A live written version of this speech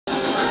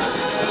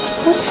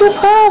What's your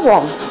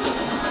problem?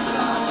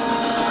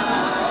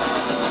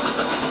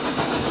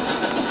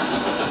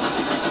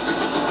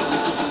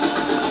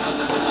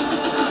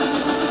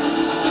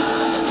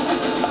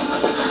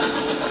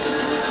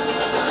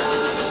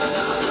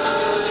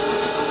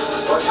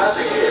 What's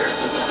happening here?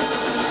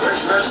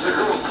 Where's the rest of the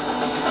group?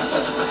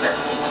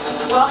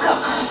 Welcome.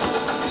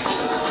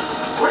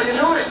 What are you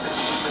doing?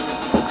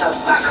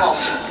 Back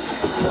home.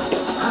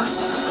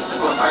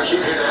 Well, I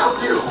came here to help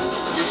you.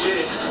 You did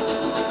it.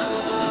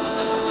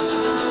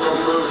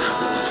 Don't move.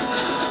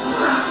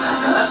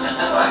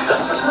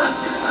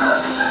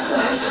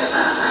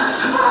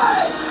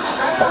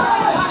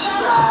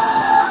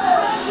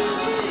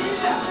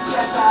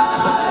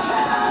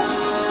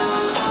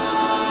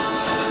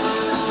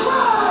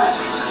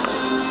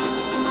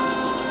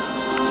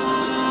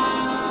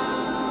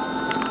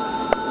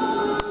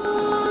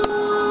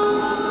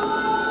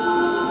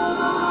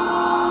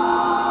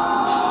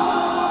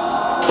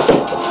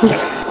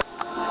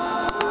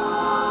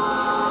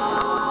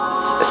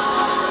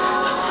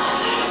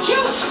 You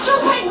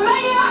stupid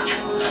maniac!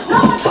 No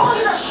one told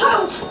you to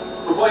shoot!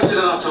 We've wasted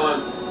enough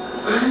time.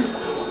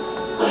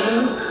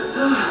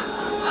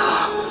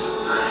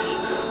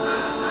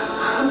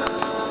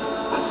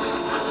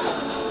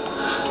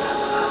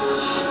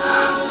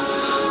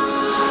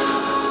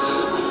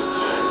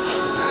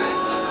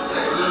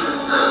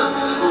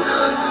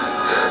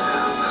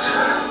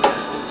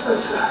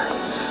 I'm sorry.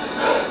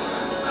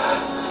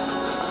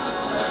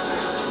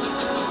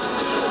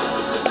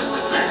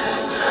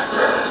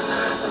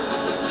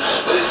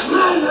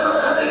 I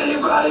never hurt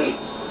anybody.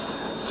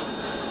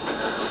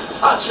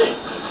 Archie!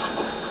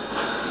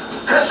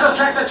 Crystal,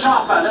 check the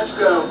chopper. Let's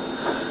go.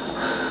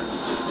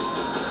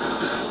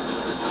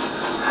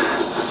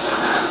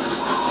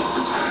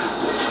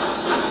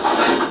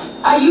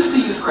 I used to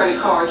use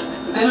credit cards.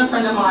 Then a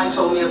friend of mine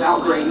told me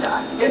about Green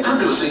Dot.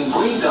 Introducing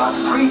Green Dot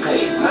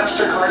Prepaid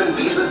MasterCard and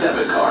Visa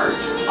debit cards.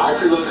 I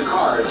preload the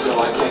card so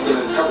I can't get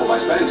in trouble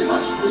by spending too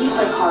much. We use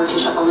my card to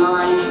shop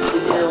online, pay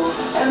bills.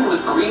 And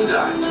with Green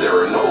Dot, there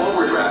are no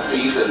overdraft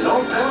fees and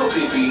no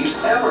penalty fees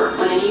ever.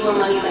 When I need more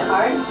money on the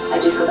card, I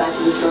just go back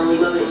to the store and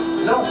reload it.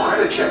 No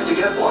credit check to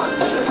get one.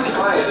 Simply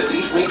buy it at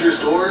these major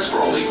stores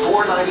for only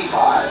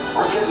 $4.95.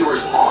 Or get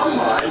yours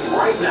online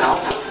right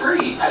now for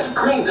free at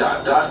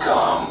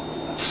greendot.com.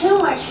 Too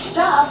much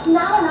stuff,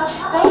 not enough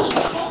space.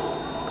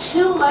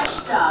 Too much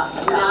stuff,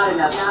 not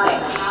enough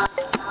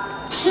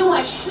space. Too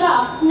much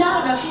stuff,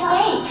 not enough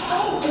space.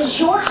 Does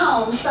your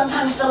home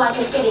sometimes feel like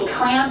it's getting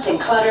cramped and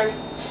cluttered?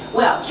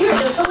 Well, here's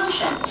the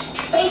solution.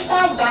 Space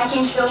Bag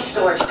Vacuum Seal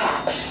Storage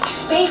Pack.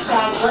 Space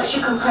Bags lets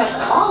you compress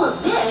all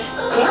of this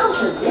down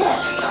to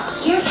this.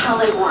 Here's how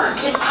they work.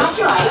 Just add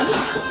your items.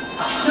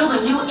 Fill the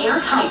new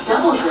airtight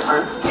double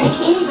zipper. Take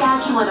any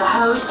vacuum with a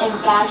hose and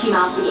vacuum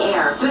out the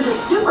air through the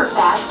super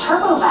fast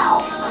turbo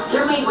valve.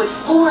 They're made with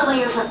 4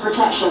 layers of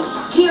protection,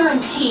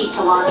 guaranteed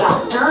to lock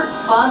out dirt,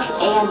 bugs,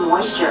 and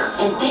moisture.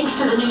 And thanks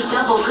to the new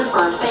double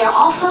zipper, they are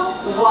also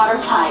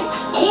watertight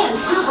and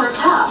super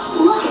tough.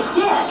 Look at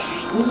this.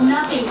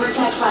 Nothing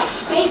protects like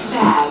Space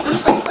Bags.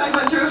 The space bag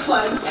went through a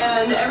flood,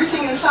 and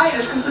everything inside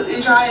is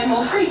completely dry and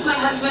mold-free. My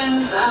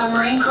husband's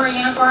Marine Corps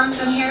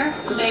uniform's in here.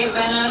 They've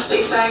been in a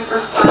space bag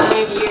for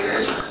 5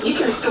 years. You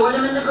can store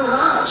them in the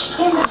garage,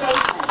 in the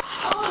basement,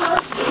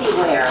 almost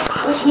anywhere,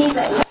 which means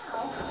that now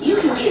you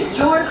can get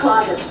your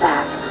closets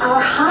back. Our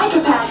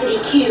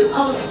high-capacity cube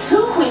holds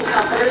 2 queen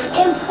comforters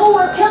and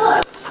 4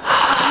 pillows.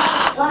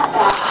 Flat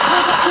back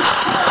has up to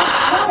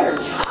 12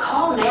 sweaters.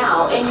 Call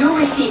now and you'll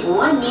receive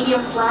 1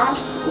 medium flat,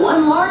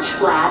 1 large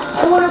flat,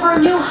 and one of our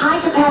new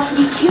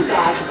high-capacity cube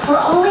bags for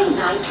only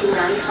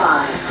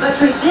 $19.95. But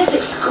for this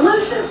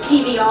exclusive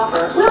TV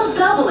offer, we'll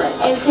double it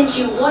and send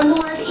you 1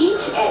 more of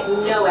each at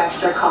no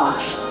extra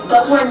cost.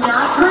 But we're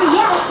not through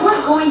yet.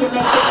 We're going to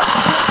make it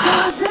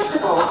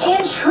irresistible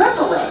and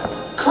triple it.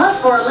 Plus,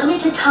 for a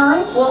limited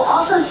time, we'll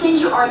also send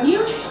you our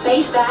new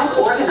Space Bag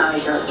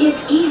Organizer.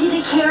 It's easy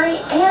to carry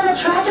and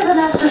attractive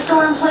enough to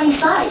store in plain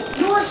sight.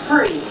 Yours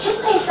free. Just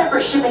pay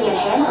separate shipping and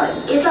handling.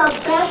 It's our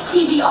best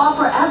TV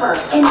offer ever.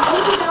 An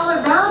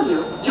 $80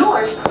 value.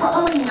 Yours for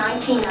only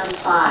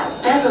 $19.95.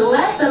 That's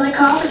less than the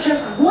cost of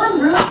just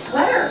 1 ruined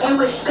sweater. And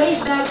with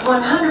Space Bag's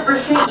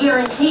 100%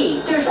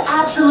 guarantee, there's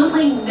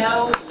absolutely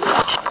no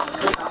risk.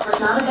 This offer's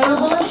not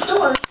available in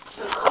stores,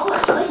 so call or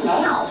click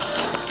now.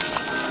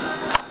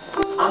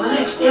 On the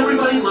next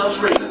Everybody Loves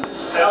Raymond.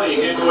 Hell, you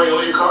gave away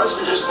all your cards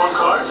for just 1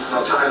 card?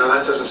 No, Tyler,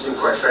 that doesn't seem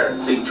quite fair.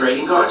 Think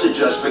trading cards are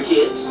just for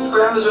kids?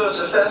 Grandma's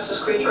the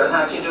fastest creature, and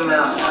how can you do them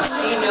out?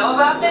 Do you know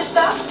about this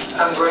stuff?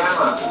 I'm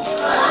Grandma.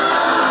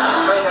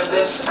 I have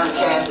this and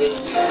candy.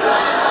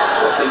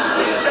 Well, think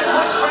again.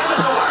 That's my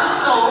Spinosaur!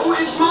 Oh,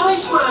 it's my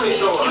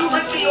Spinosaur! You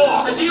ripped me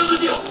off! The deal's a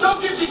deal! Don't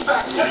give these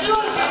back to me! You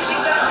give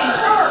these back to me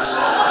first!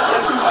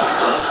 Everybody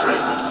loves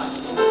Raymond.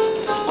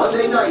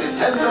 Monday night at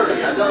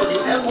 10:30 on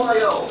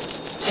WNYO.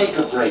 Take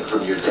a break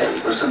from your day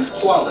for some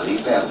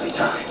quality family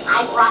time.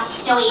 I brought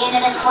Stewie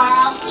into this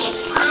world. It's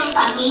time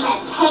for me to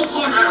take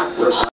him out.